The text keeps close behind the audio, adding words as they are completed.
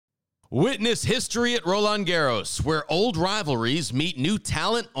Witness history at Roland Garros, where old rivalries meet new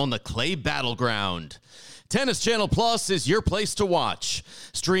talent on the clay battleground. Tennis Channel Plus is your place to watch.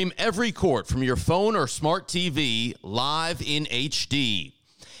 Stream every court from your phone or smart TV live in HD.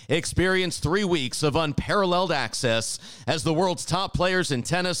 Experience 3 weeks of unparalleled access as the world's top players in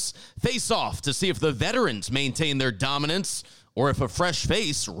tennis face off to see if the veterans maintain their dominance or if a fresh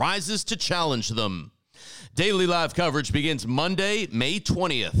face rises to challenge them. Daily live coverage begins Monday, May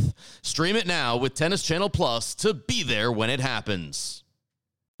 20th. Stream it now with Tennis Channel Plus to be there when it happens.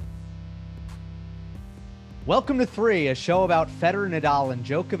 Welcome to 3, a show about Federer, Nadal, and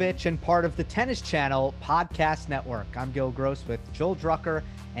Djokovic, and part of the Tennis Channel Podcast Network. I'm Gil Gross with Joel Drucker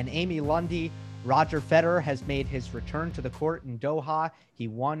and Amy Lundy. Roger Federer has made his return to the court in Doha. He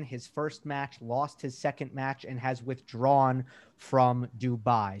won his first match, lost his second match, and has withdrawn from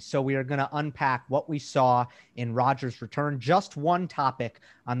Dubai. So we are going to unpack what we saw in Roger's return. Just one topic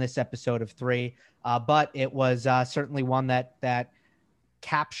on this episode of 3, but it was certainly one that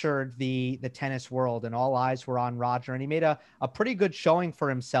captured the tennis world, and all eyes were on Roger. And he made a pretty good showing for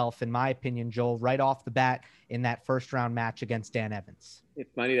himself, in my opinion, Joel, right off the bat in that first round match against Dan Evans. It's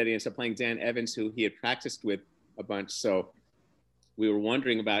funny that he ends up playing Dan Evans, who he had practiced with a bunch. So we were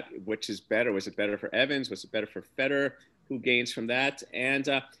wondering about which is better. Was it better for Evans? Was it better for Federer? Who gains from that? And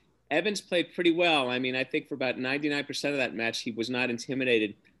Evans played pretty well. I mean, I think for about 99% of that match, he was not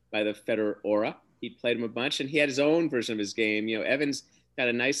intimidated by the Federer aura. He played him a bunch, and he had his own version of his game. You know, Evans got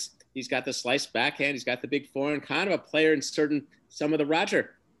he's got the sliced backhand, he's got the big forehand, kind of a player in some of the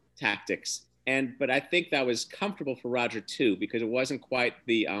Roger tactics. But I think that was comfortable for Roger too, because it wasn't quite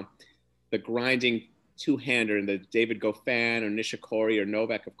the grinding two-hander and the David Goffin or Nishikori or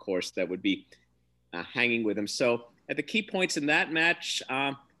Novak, of course, that would be hanging with him. So at the key points in that match,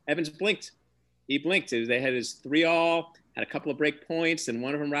 Evans blinked. He blinked. They had his 3-all, had a couple of break points, and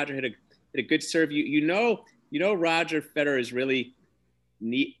one of them Roger hit a good serve. You know Roger Federer is really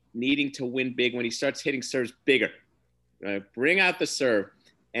needing to win big when he starts hitting serves bigger. Bring out the serve.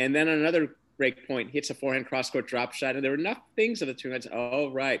 And then on another break point, hits a forehand cross-court drop shot. And there were enough things of the tournament. Oh,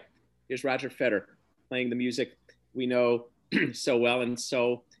 right. Here's Roger Federer playing the music we know so well and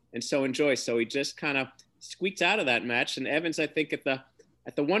so enjoy. So he just kind of squeaked out of that match. And Evans, I think at the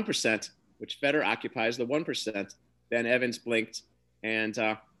 1%, which Federer occupies the 1%, then Evans blinked. And,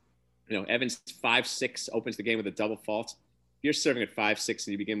 Evans 5-6 opens the game with a double fault. If you're serving at 5-6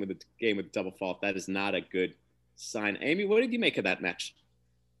 and you begin with the game with a double fault, that is not a good sign. Amy, what did you make of that match?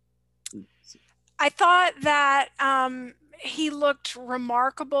 I thought that he looked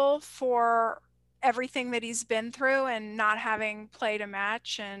remarkable for everything that he's been through and not having played a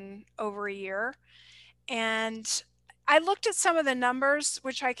match in over a year. And I looked at some of the numbers,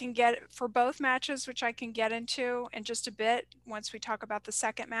 which I can get for both matches, which I can get into in just a bit once we talk about the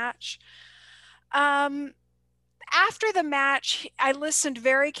second match. After the match, I listened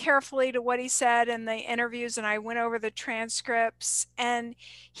very carefully to what he said in the interviews, and I went over the transcripts, and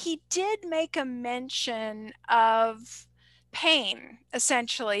he did make a mention of pain,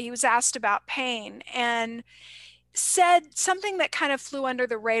 essentially. He was asked about pain and said something that kind of flew under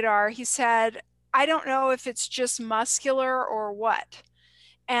the radar. He said, I don't know if it's just muscular or what.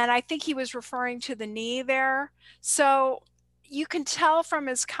 And I think he was referring to the knee there. So you can tell from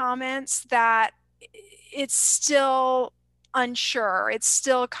his comments that it's still unsure. It's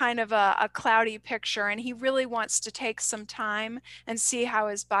still kind of a cloudy picture, and he really wants to take some time and see how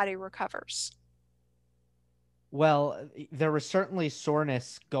his body recovers. Well, there was certainly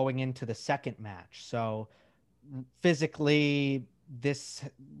soreness going into the second match. So physically, this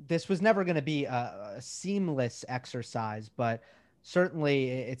was never going to be a seamless exercise, but certainly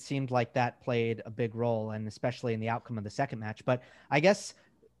it seemed like that played a big role, and especially in the outcome of the second match. But I guess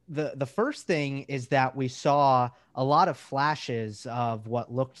the first thing is that we saw a lot of flashes of what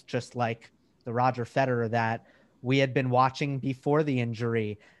looked just like the Roger Federer that we had been watching before the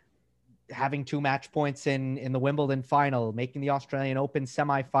injury, having 2 match points in the Wimbledon final, making the Australian Open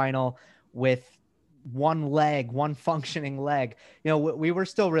semifinal with one functioning leg. We were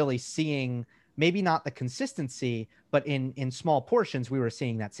still really seeing, maybe not the consistency, but in small portions, we were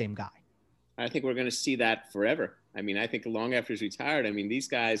seeing that same guy. I think we're going to see that forever. I mean, I think long after he's retired, I mean, these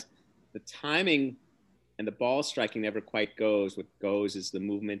guys, the timing and the ball striking never quite goes. What goes is the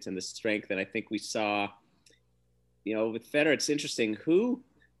movement and the strength. And I think we saw, with Federer, it's interesting. Who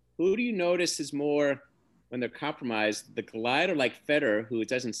do you notice is more, when they're compromised, the glider like Federer, who it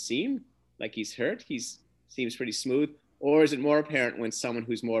doesn't seem like he's hurt, seems pretty smooth, or is it more apparent when someone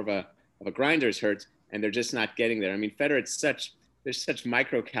who's more of a grinder is hurt and they're just not getting there? I mean, Federer, there's such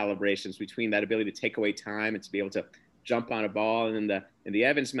micro calibrations between that ability to take away time and to be able to jump on a ball. And in the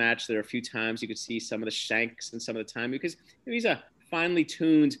Evans match, there are a few times you could see some of the shanks and some of the time, because he's a finely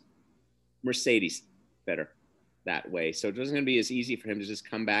tuned Mercedes Federer that way. So it wasn't going to be as easy for him to just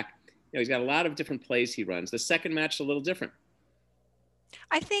come back. He's got a lot of different plays he runs. The second match is a little different.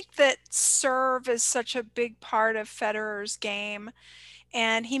 I think that serve is such a big part of Federer's game.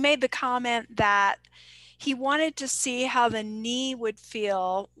 And he made the comment that he wanted to see how the knee would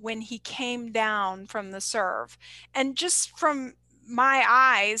feel when he came down from the serve. And just from my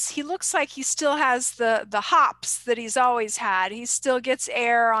eyes, he looks like he still has the hops that he's always had. He still gets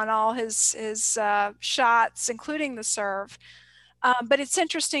air on all his shots, including the serve. But it's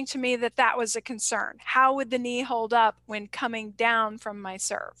interesting to me that was a concern. How would the knee hold up when coming down from my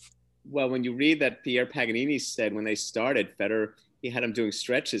serve? Well, when you read that Pierre Paganini said when they started, Federer, he had him doing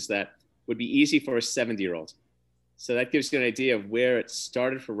stretches that would be easy for a 70-year-old. So that gives you an idea of where it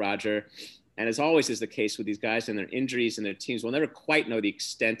started for Roger. And as always is the case with these guys and their injuries and their teams, we'll never quite know the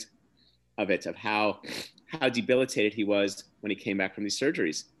extent of it, of how debilitated he was when he came back from these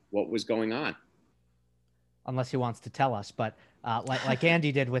surgeries, what was going on. Unless he wants to tell us, but like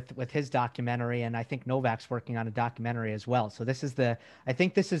Andy did with his documentary, and I think Novak's working on a documentary as well. So I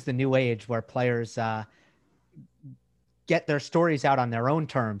think this is the new age where players get their stories out on their own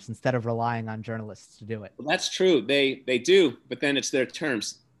terms instead of relying on journalists to do it. Well, that's true. They do, but then it's their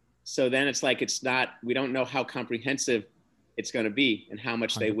terms. So then it's like, we don't know how comprehensive it's going to be and how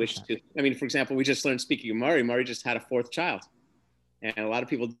much 100%. They wish to. I mean, for example, we just learned, speaking of Murray just had a fourth child. And a lot of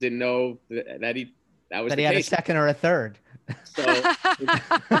people didn't know that he had a second or a third. So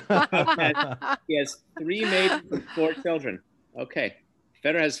he has 3 maidens and 4 children. Okay.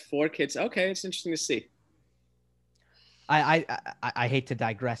 Federer has 4 kids. Okay. It's interesting to see. I hate to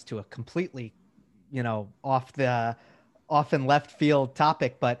digress to a completely, off and left field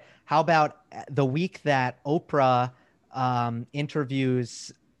topic, but how about the week that Oprah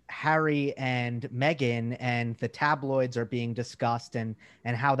interviews Harry and Meghan and the tabloids are being discussed and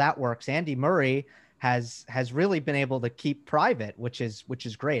how that works? Andy Murray has really been able to keep private, which is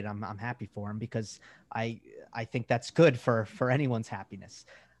great. I'm happy for him because I think that's good for anyone's happiness.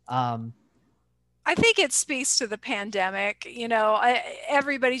 I think it speaks to the pandemic.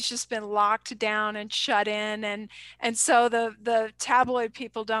 Everybody's just been locked down and shut in, and so the tabloid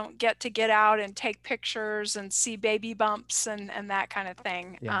people don't get out and take pictures and see baby bumps and that kind of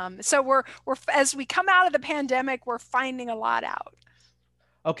thing. Yeah. So we're as we come out of the pandemic, we're finding a lot out.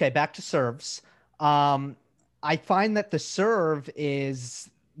 Okay, back to serves. I find that the serve is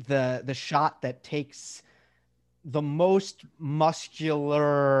the shot that takes the most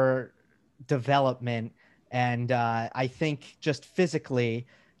muscular development. And I think just physically,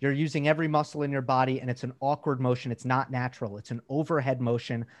 you're using every muscle in your body and it's an awkward motion. It's not natural. It's an overhead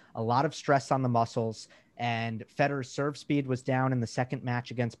motion, a lot of stress on the muscles. And Federer's serve speed was down in the second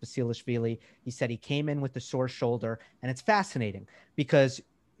match against Basilashvili. He said he came in with a sore shoulder. And it's fascinating because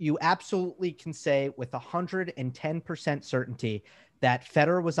you absolutely can say with 110% certainty that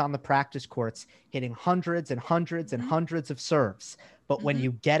Federer was on the practice courts hitting hundreds and hundreds and hundreds of serves. But when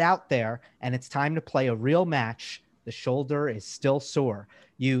you get out there and it's time to play a real match, the shoulder is still sore.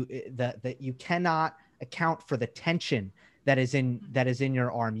 You cannot account for the tension that is in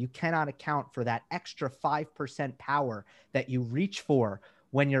your arm. You cannot account for that extra 5% power that you reach for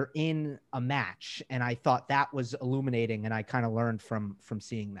when you're in a match. And I thought that was illuminating, and I kind of learned from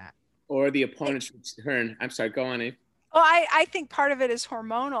seeing that. Or the opponent's return. I'm sorry, go on, Eve. Well, I think part of it is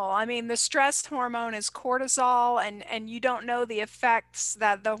hormonal. I mean, the stress hormone is cortisol, and you don't know the effects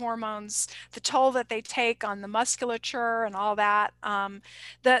that the hormones, the toll that they take on the musculature and all that.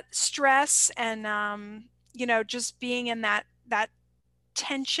 The stress and, just being in that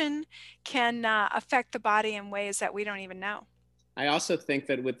tension can affect the body in ways that we don't even know. I also think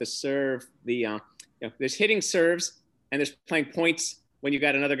that with the serve, there's hitting serves and there's playing points when you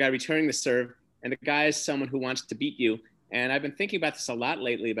got another guy returning the serve. And the guy is someone who wants to beat you. And I've been thinking about this a lot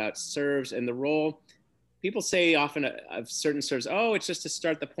lately about serves and the role. People say often of certain serves, oh, it's just to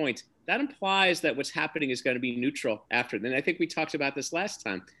start the point. That implies that what's happening is going to be neutral after. And I think we talked about this last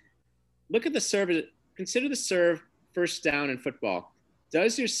time. Look at the serve. Consider the serve first down in football.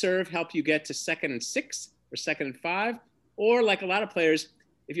 Does your serve help you get to 2nd and 6 or 2nd and 5? Or like a lot of players,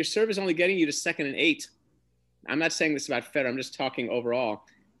 if your serve is only getting you to 2nd and 8, I'm not saying this about Federer, I'm just talking overall.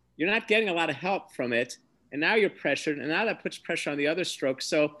 You're not getting a lot of help from it, and now you're pressured, and now that puts pressure on the other stroke.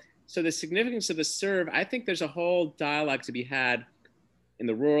 So the significance of the serve, I think there's a whole dialogue to be had in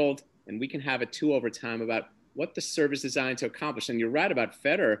the world, and we can have it too over time about what the serve is designed to accomplish. And you're right about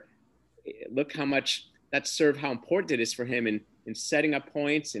Federer. Look how much that serve, how important it is for him in in setting up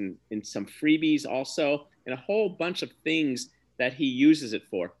points, and in some freebies also, and a whole bunch of things that he uses it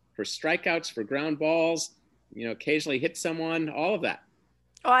for strikeouts, for ground balls, occasionally hit someone, all of that.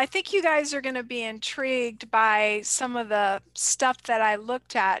 Well, I think you guys are going to be intrigued by some of the stuff that I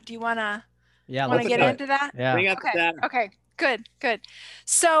looked at. Do you want to get into that? Yeah. Bring up that. Okay. Good.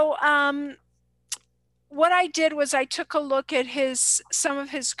 So, what I did was I took a look at some of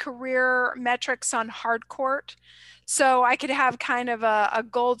his career metrics on hard court. So I could have kind of a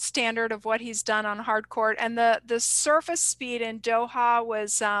gold standard of what he's done on hard court. And the surface speed in Doha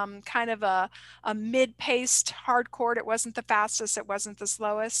was kind of a mid-paced hard court. It wasn't the fastest, it wasn't the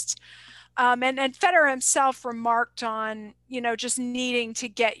slowest. And Federer himself remarked on, just needing to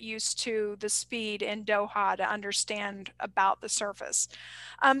get used to the speed in Doha to understand about the surface.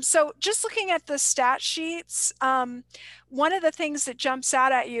 So just looking at the stat sheets, one of the things that jumps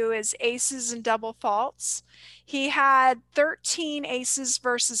out at you is aces and double faults. He had 13 aces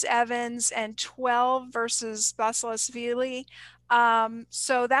versus Evans and 12 versus Basilashvili.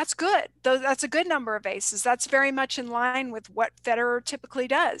 So that's good. That's a good number of aces. That's very much in line with what Federer typically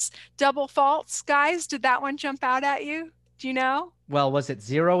does. Double faults, guys, did that one jump out at you? Do you know? Well, was it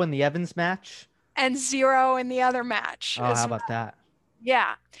 0 in the Evans match? And 0 in the other match. Oh, how about that?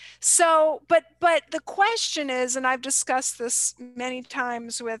 Yeah. So, but the question is, and I've discussed this many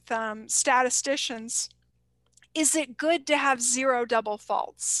times with statisticians, is it good to have 0 double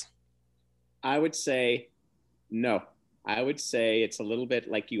faults? I would say no. I would say it's a little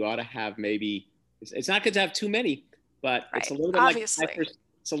bit like you ought to have maybe. It's not good to have too many, but right. It's a little bit Obviously.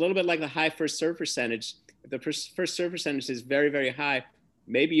 it's a little bit like the high first serve percentage. If the first serve percentage is very, very high,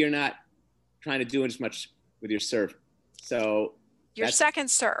 maybe you're not trying to do as much with your serve. So your second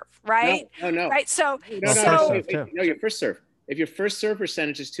serve, right? No. Right. So your first serve. If your first serve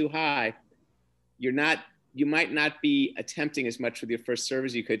percentage is too high, you might not be attempting as much with your first serve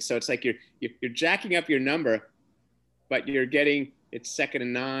as you could. So it's like you're jacking up your number, but you're getting it's 2nd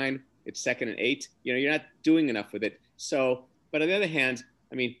and 9, it's 2nd and 8. You're not doing enough with it. So, but on the other hand,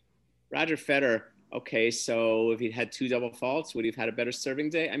 I mean, Roger Federer. Okay, so if he had 2 double faults, would he have had a better serving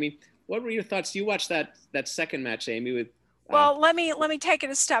day? I mean, what were your thoughts? You watched that second match, Amy, with. Well, let me take it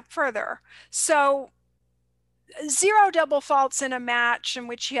a step further. So 0 double faults in a match in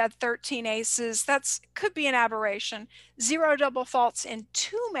which he had 13 aces, could be an aberration. 0 double faults in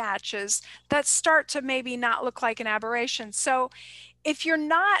 2 matches, that start to maybe not look like an aberration. So if you're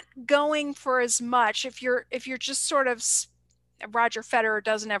not going for as much, if you're just sort of, Roger Federer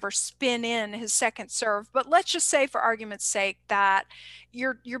doesn't ever spin in his second serve, but let's just say for argument's sake that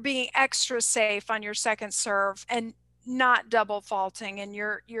you're being extra safe on your second serve and not double faulting, and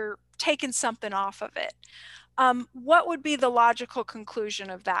you're taking something off of it. What would be the logical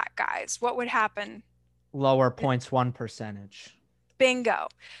conclusion of that, guys? What would happen? Lower points won percentage. Bingo.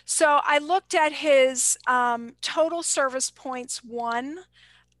 So I looked at his total service points won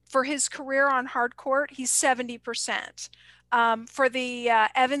for his career on hard court. He's 70%. For the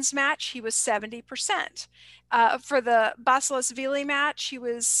Evans match, he was 70%. For the Basilashvili match, he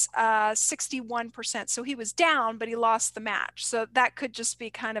was 61%. So he was down, but he lost the match. So that could just be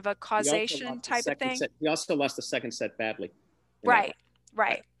kind of a causation type of thing. He also lost the second set badly. Right.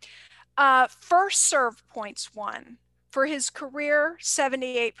 First serve points won. For his career,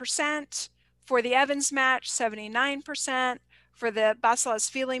 78%. For the Evans match, 79%. For the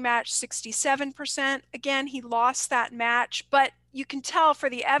Basilashvili match, 67%. Again, he lost that match, but you can tell for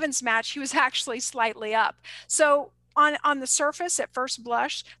the Evans match, he was actually slightly up. So on the surface at first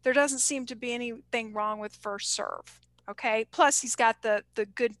blush, there doesn't seem to be anything wrong with first serve. Okay. Plus he's got the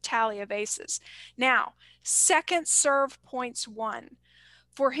good tally of aces. Now, second serve points won.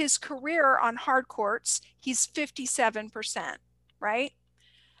 For his career on hard courts, he's 57%, right?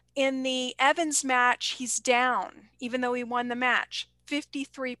 In the Evans match, he's down, even though he won the match,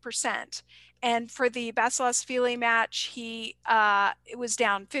 53%. And for the Basilashvili match, it was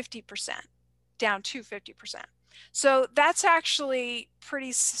down 50%, down to 50%. So that's actually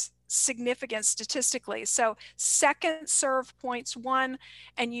pretty significant statistically. So second serve points won,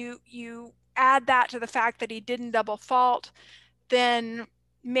 and you add that to the fact that he didn't double fault, then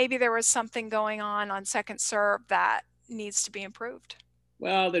maybe there was something going on second serve that needs to be improved.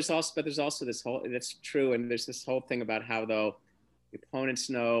 Well, there's also this whole, that's true. And there's this whole thing about how, though, the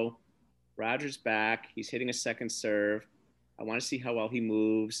opponents know Roger's back, he's hitting a second serve. I want to see how well he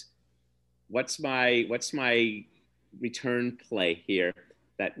moves. What's my return play here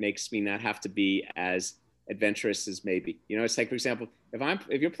that makes me not have to be as adventurous as maybe, it's like, for example,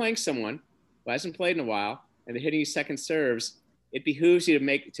 if you're playing someone who hasn't played in a while and they're hitting you second serves, it behooves you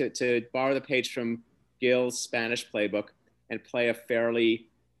to borrow the page from Gill's Spanish playbook and play a fairly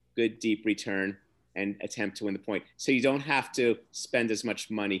good deep return and attempt to win the point. So you don't have to spend as much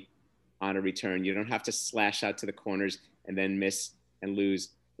money on a return. You don't have to slash out to the corners and then miss and lose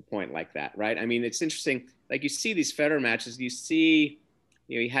the point like that, right? I mean, it's interesting. Like you see these Federer matches, you see,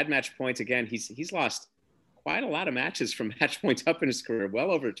 he had match points again. He's lost quite a lot of matches from match points up in his career,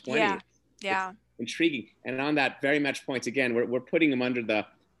 well over 20. Yeah. It's intriguing. And on that very match points again, we're putting him under the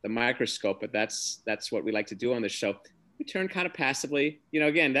microscope, but that's what we like to do on this show. We turn kind of passively,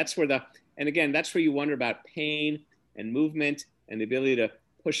 again, that's where that's where you wonder about pain and movement and the ability to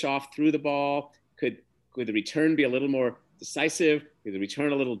push off through the ball. Could the return be a little more decisive? Could the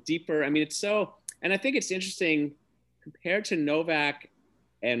return a little deeper? I mean, and I think it's interesting compared to Novak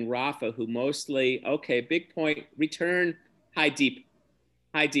and Rafa, who mostly, big point, return, high, deep,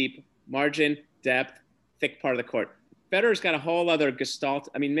 margin, depth, thick part of the court. Federer's got a whole other gestalt.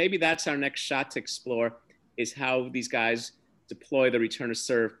 I mean, maybe that's our next shot to explore, is how these guys deploy the return of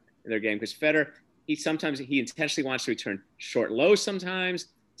serve in their game. Because Federer, he intentionally wants to return short, low sometimes,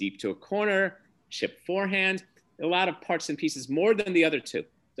 deep to a corner, chip forehand. A lot of parts and pieces, more than the other two,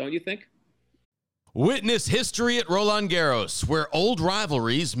 don't you think? Witness history at Roland Garros, where old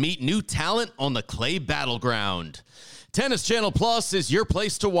rivalries meet new talent on the clay battleground. Tennis Channel Plus is your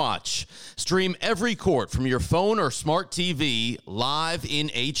place to watch. Stream every court from your phone or smart TV live in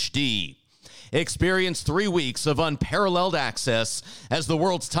HD. Experience 3 weeks of unparalleled access as the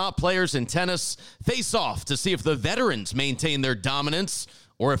world's top players in tennis face off to see if the veterans maintain their dominance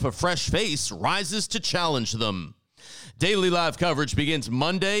or if a fresh face rises to challenge them. Daily live coverage begins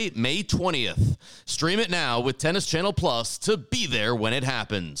Monday, May 20th. Stream it now with Tennis Channel Plus to be there when it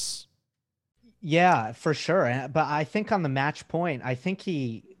happens. Yeah, for sure. But I think on the match point, I think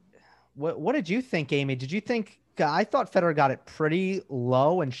what did you think, Amy? Did you think, I thought Federer got it pretty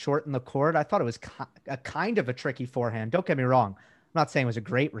low and short in the court. I thought it was a kind of a tricky forehand. Don't get me wrong. I'm not saying it was a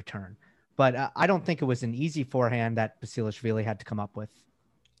great return, but I don't think it was an easy forehand that Basilashvili had to come up with.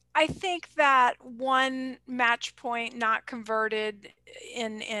 I think that one match point not converted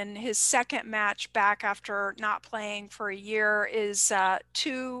in his second match back after not playing for a year is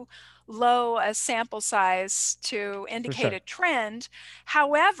too low a sample size to indicate a trend.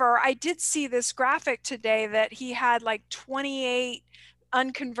 However, I did see this graphic today that he had like 28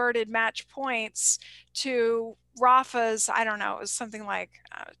 unconverted match points to Rafa's, I don't know, it was something like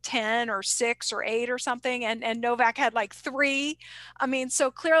 10 or 6 or 8 or something, and Novak had like 3. I mean,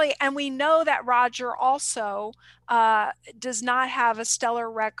 so clearly, and we know that Roger also does not have a stellar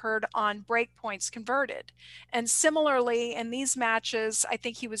record on break points converted. And similarly, in these matches, I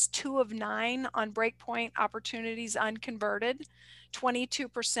think he was 2 of 9 on break point opportunities unconverted.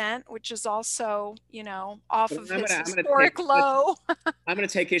 22%, which is also, off of his historic low. I'm going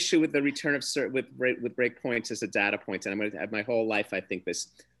to take issue with the return of serve with break points as a data point, and I'm going to have my whole life. I think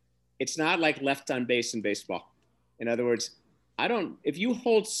it's not like left on base in baseball. In other words, if you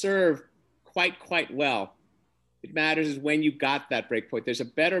hold serve quite well, it matters is when you got that break point. There's a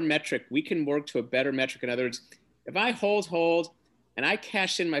better metric. We can work to a better metric. In other words, if I hold, and I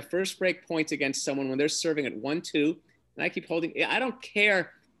cash in my first break point against someone when they're serving at 1-2, and I keep holding, I don't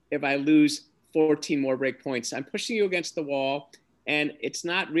care if I lose 14 more break points. I'm pushing you against the wall, and it's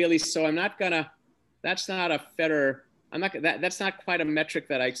not really so. That's not a Federer. That's not quite a metric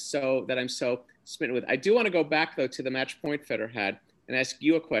that I'm so smitten with. I do want to go back though to the match point Federer had and ask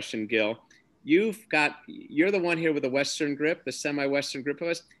you a question, Gil. You're the one here with the Western grip, the semi-Western grip of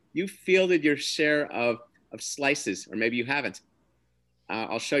us. You fielded your share of slices, or maybe you haven't.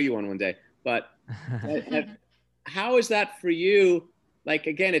 I'll show you one day. But how is that for you? Like,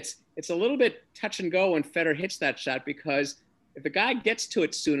 again, it's a little bit touch and go when Federer hits that shot, because if the guy gets to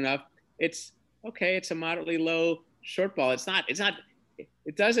it soon enough, it's okay. It's a moderately low short ball. The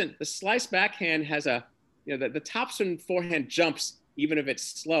slice backhand has the topspin forehand jumps, even if it's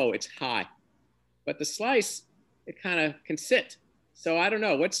slow, it's high. But the slice, it kind of can sit. So I don't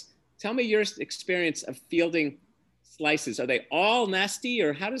know. Tell me your experience of fielding slices. Are they all nasty,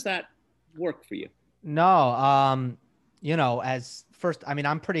 or how does that work for you? No, as first, I mean,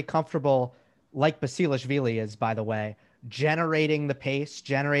 I'm pretty comfortable, like Basilashvili is, by the way, generating the pace,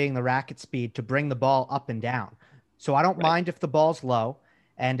 generating the racket speed to bring the ball up and down. So I don't mind if the ball's low.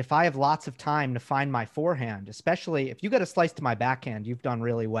 And if I have lots of time to find my forehand, especially if you get a slice to my backhand, you've done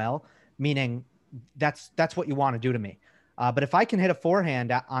really well, meaning that's what you want to do to me. But if I can hit a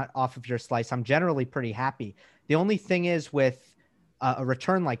forehand off of your slice, I'm generally pretty happy. The only thing is with a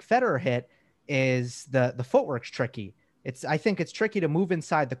return like Federer hit is the footwork's tricky. I think it's tricky to move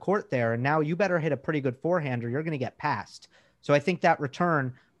inside the court there. And now you better hit a pretty good forehand or you're going to get passed. So I think that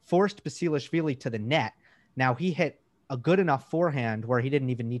return forced Basilashvili to the net. Now he hit a good enough forehand where he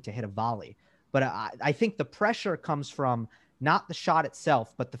didn't even need to hit a volley. But I think the pressure comes from not the shot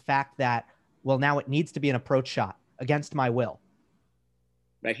itself, but the fact that, well, now it needs to be an approach shot against my will.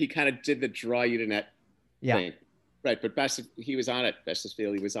 Right. He kind of did the draw you to net thing. Right. But he was on it.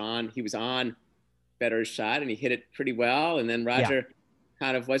 Bassisfield, he was on Federer's shot and he hit it pretty well. And then Roger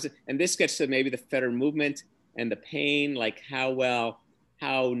kind of wasn't. And this gets to maybe the Federer movement and the pain, like how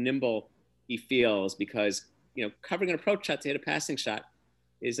nimble he feels, because, covering an approach shot to hit a passing shot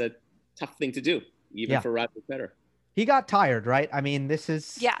is a tough thing to do, even for Roger Federer. He got tired, right? I mean, this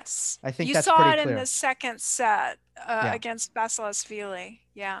is... Yes. I think you that's saw pretty it clear. in the second set against Basilashvili.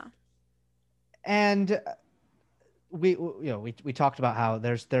 Yeah. And we talked about how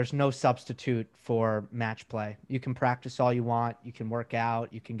there's no substitute for match play. You can practice all you want. You can work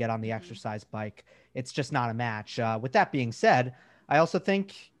out. You can get on the exercise bike. It's just not a match. With that being said, I also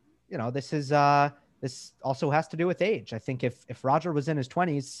think, this also has to do with age. I think if Roger was in his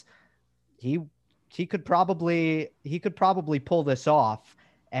 20s, he could probably pull this off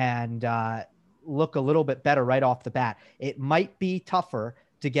and look a little bit better right off the bat. It might be tougher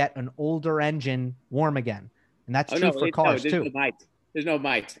to get an older engine warm again. And that's true for cars too. There's no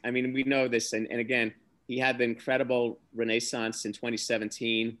might. I mean, we know this. And again, he had the incredible renaissance in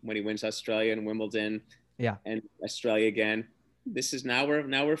 2017 when he wins Australia and Wimbledon and Australia again. This is now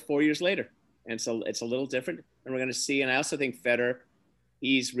we're 4 years later. And so it's a little different. And we're going to see. And I also think Federer,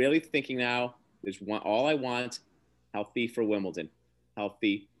 he's really thinking now, all I want, healthy for Wimbledon.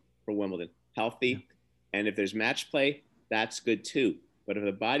 Healthy. And if there's match play, that's good too. But if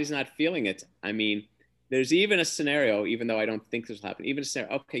the body's not feeling it, I mean, there's even a scenario, even though I don't think this will happen, even a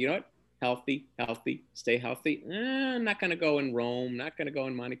scenario, okay, you know what? Healthy, stay healthy. I'm not going to go in Rome, not going to go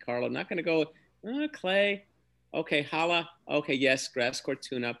in Monte Carlo, not going to go clay. Okay, Halle. Okay, yes, grass court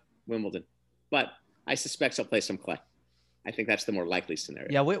tune-up, Wimbledon. But I suspect he'll play some clay. I think that's the more likely scenario.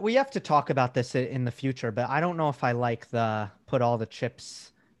 Yeah, we have to talk about this in the future, but I don't know if I like the put all the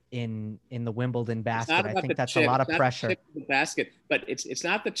chips in the Wimbledon basket. I think that's a lot of pressure. The chips in the basket, but it's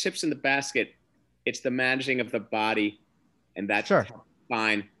not the chips in the basket. It's the managing of the body, and that's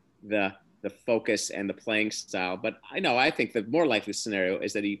fine. The focus and the playing style. But I think the more likely scenario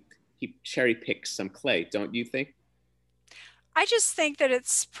is that he cherry picks some clay. Don't you think? I just think that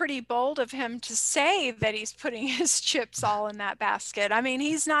it's pretty bold of him to say that he's putting his chips all in that basket. I mean,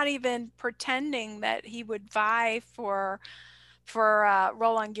 he's not even pretending that he would vie for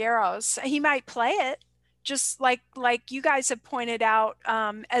Roland Garros. He might play it, just like you guys have pointed out,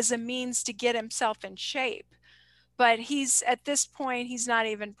 as a means to get himself in shape. But at this point, he's not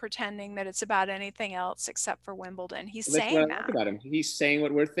even pretending that it's about anything else except for Wimbledon. He's saying that. About him. He's saying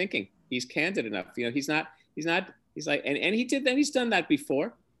what we're thinking. He's candid enough. He's like, and he did that. He's done that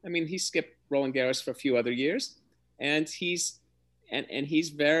before. I mean, he skipped Roland Garros for a few other years, and he's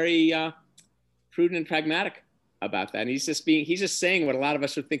very prudent and pragmatic about that. And he's just saying what a lot of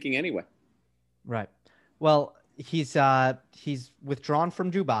us are thinking anyway. Right. Well, he's withdrawn from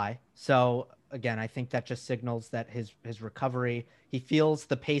Dubai. So again, I think that just signals that his recovery, he feels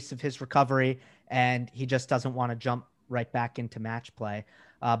the pace of his recovery, and he just doesn't want to jump right back into match play.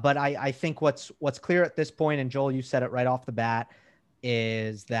 But I think what's clear at this point, and Joel, you said it right off the bat,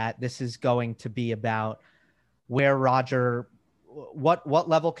 is that this is going to be about where Roger, what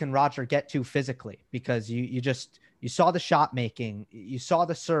level can Roger get to physically? Because you saw the shot making, you saw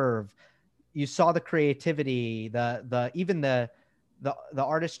the serve, you saw the creativity, even the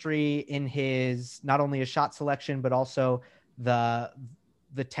artistry in his, not only his shot selection, but also the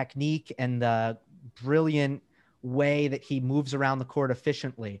technique and the brilliant way that he moves around the court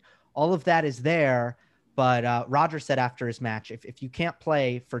efficiently. All of that is there. But Roger said after his match, if you can't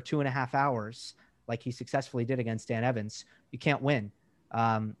play for 2.5 hours, like he successfully did against Dan Evans, you can't win.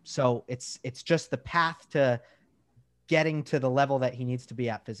 So it's just the path to getting to the level that he needs to be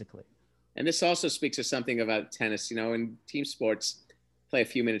at physically. And this also speaks to something about tennis. In team sports, play a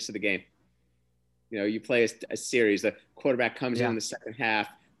few minutes of the game. You play a series. The quarterback comes in the second half.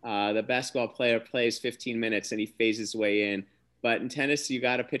 The basketball player plays 15 minutes and he phases his way in. But in tennis, you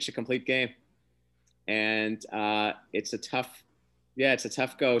got to pitch a complete game. And it's a tough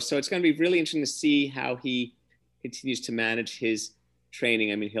go. So it's going to be really interesting to see how he continues to manage his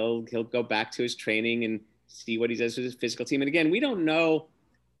training. I mean, he'll go back to his training and see what he does with his physical team. And again, we don't know,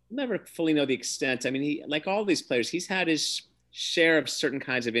 never fully know the extent. I mean, he, like all these players, he's had his share of certain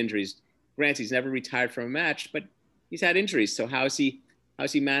kinds of injuries. Granted, he's never retired from a match, but he's had injuries. So how does he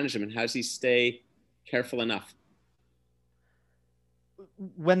manage them, and how does he stay careful enough?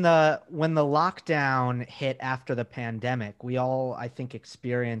 When the lockdown hit after the pandemic, we all, I think,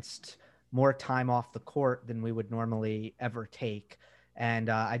 experienced more time off the court than we would normally ever take. And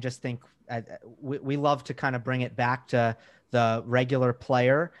I just think we love to kind of bring it back to the regular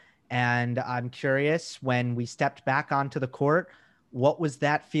player. And I'm curious, when we stepped back onto the court, what was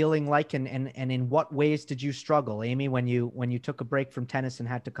that feeling like? And in what ways did you struggle, Amy, when you took a break from tennis and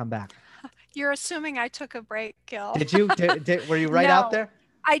had to come back? You're assuming I took a break, Gil. Did you? Were you right out there?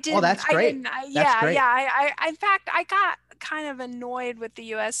 I didn't. Oh, that's great. Yeah. In fact, I got kind of annoyed with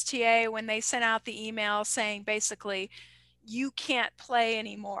the USTA when they sent out the email saying basically, you can't play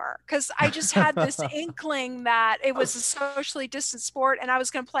anymore, because I just had this inkling that it was a socially distant sport and I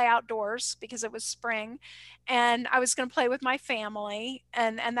was going to play outdoors because it was spring and I was going to play with my family,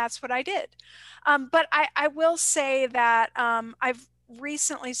 and that's what I did. But I will say that I've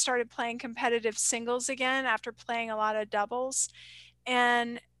recently started playing competitive singles again after playing a lot of doubles,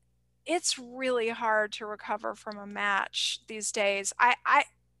 and it's really hard to recover from a match these days. I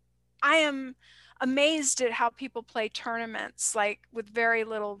am amazed at how people play tournaments like with very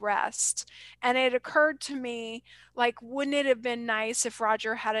little rest. And it occurred to me, like, wouldn't it have been nice if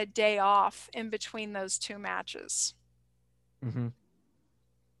Roger had a day off in between those two matches? Mm-hmm.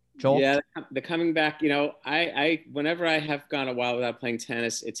 Joel? Yeah, the coming back, I whenever I have gone a while without playing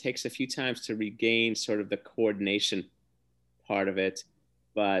tennis, it takes a few times to regain sort of the coordination part of it.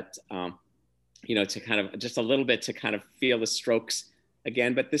 But, to kind of just a little bit to kind of feel the strokes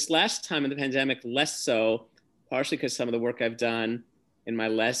again. But this last time in the pandemic, less so, partially because some of the work I've done in my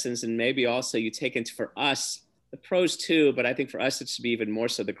lessons, and maybe also you take into, for us, the pros too, but I think for us, it should be even more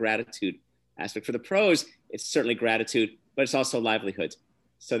so the gratitude aspect. For the pros, it's certainly gratitude, but it's also livelihood.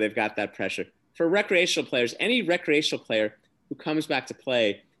 So they've got that pressure. For recreational players, any recreational player who comes back to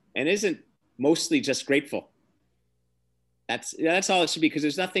play and isn't mostly just grateful, that's all it should be, because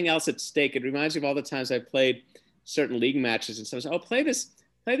there's nothing else at stake. It reminds me of all the times I've played certain league matches and someone says, "Oh, play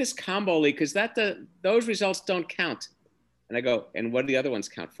this combo league because those results don't count." And I go, "And what do the other ones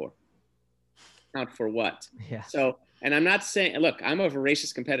count for? Count for what?" Yeah. So, and I'm not saying, look, I'm a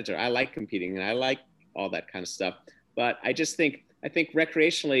voracious competitor. I like competing and I like all that kind of stuff. But I think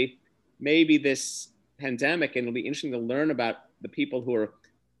recreationally, maybe this pandemic, and it'll be interesting to learn about the people who are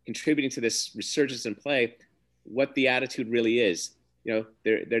contributing to this resurgence in play, what the attitude really is.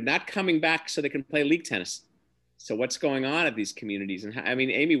 They're not coming back so they can play league tennis. So what's going on at these communities? And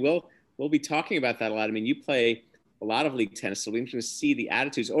Amy, we'll be talking about that a lot. You play a lot of league tennis, so we're going to see the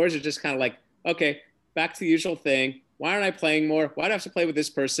attitudes. Or is it just kind of like, okay, back to the usual thing. Why aren't I playing more? Why do I have to play with this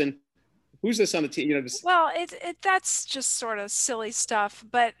person? Who's this on the team? Well, that's just sort of silly stuff.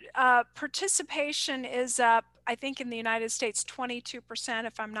 But participation is up, I think, in the United States, 22%,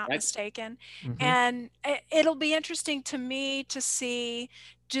 if I'm not mistaken. Mm-hmm. And it'll be interesting to me to see,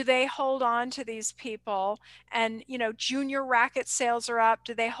 do they hold on to these people? And, junior racket sales are up.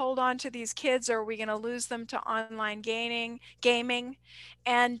 Do they hold on to these kids, or are we going to lose them to online gaming?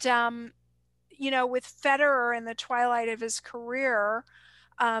 And, with Federer in the twilight of his career,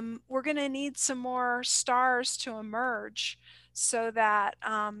 we're going to need some more stars to emerge so that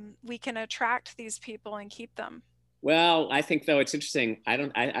we can attract these people and keep them. Well, I think, though, it's interesting.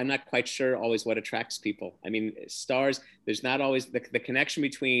 I'm not quite sure always what attracts people. Stars, there's not always the connection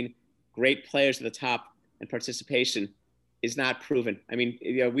between great players at the top and participation is not proven.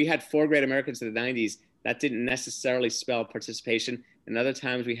 We had 4 great Americans in the 90s. That didn't necessarily spell participation. And other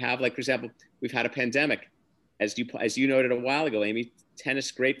times we have, like, for example, we've had a pandemic. As you noted a while ago, Amy,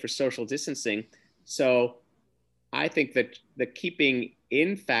 tennis great for social distancing. So I think that the keeping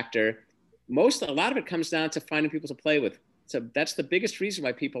in factor, a lot of it comes down to finding people to play with. So that's the biggest reason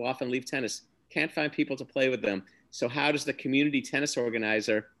why people often leave tennis. Can't find people to play with them. So how does the community tennis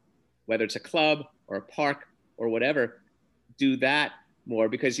organizer, whether it's a club or a park or whatever, do that more?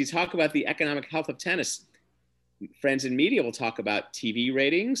 Because you talk about the economic health of tennis. Friends in media will talk about TV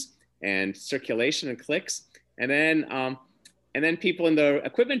ratings and circulation and clicks. And then people in the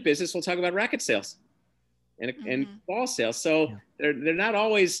equipment business will talk about racket sales and ball sales. So they're not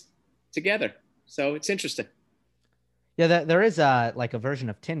always together. So it's interesting. Yeah, there is a version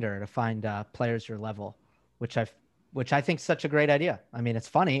of Tinder to find players your level, which I think is such a great idea. It's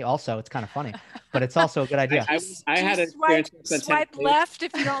funny. Also, it's kind of funny, but it's also a good idea. I had a swipe left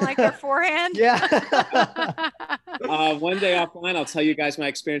if you don't like their forehand. Yeah. One day offline, I'll tell you guys my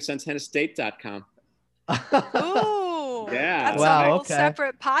experience on tennisdate.com. Ooh, yeah. That's a whole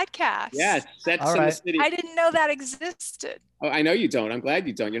separate podcast. Yeah, Sex in the City. I didn't know that existed. Oh, I know you don't. I'm glad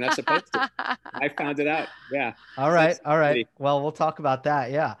you don't. You're not supposed to. I found it out. Yeah. All right. Well, we'll talk about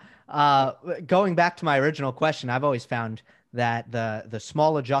that. Yeah. Going back to my original question, I've always found that the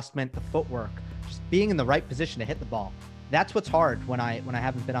small adjustment, the footwork, just being in the right position to hit the ball, that's what's hard when I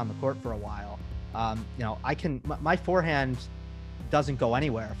haven't been on the court for a while. My forehand doesn't go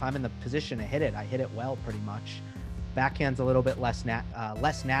anywhere. If I'm in the position to hit it, I hit it well pretty much. Backhand's a little bit less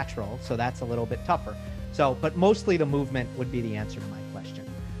natural, so that's a little bit tougher. So, but mostly the movement would be the answer to my question.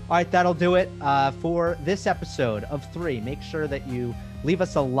 All right, that'll do it for this episode of 3. Make sure that you leave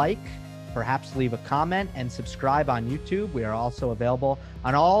us a like, perhaps leave a comment, and subscribe on YouTube. We are also available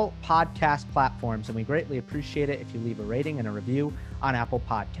on all podcast platforms, and we greatly appreciate it if you leave a rating and a review on Apple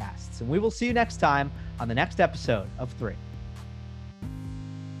Podcasts. And we will see you next time on the next episode of 3.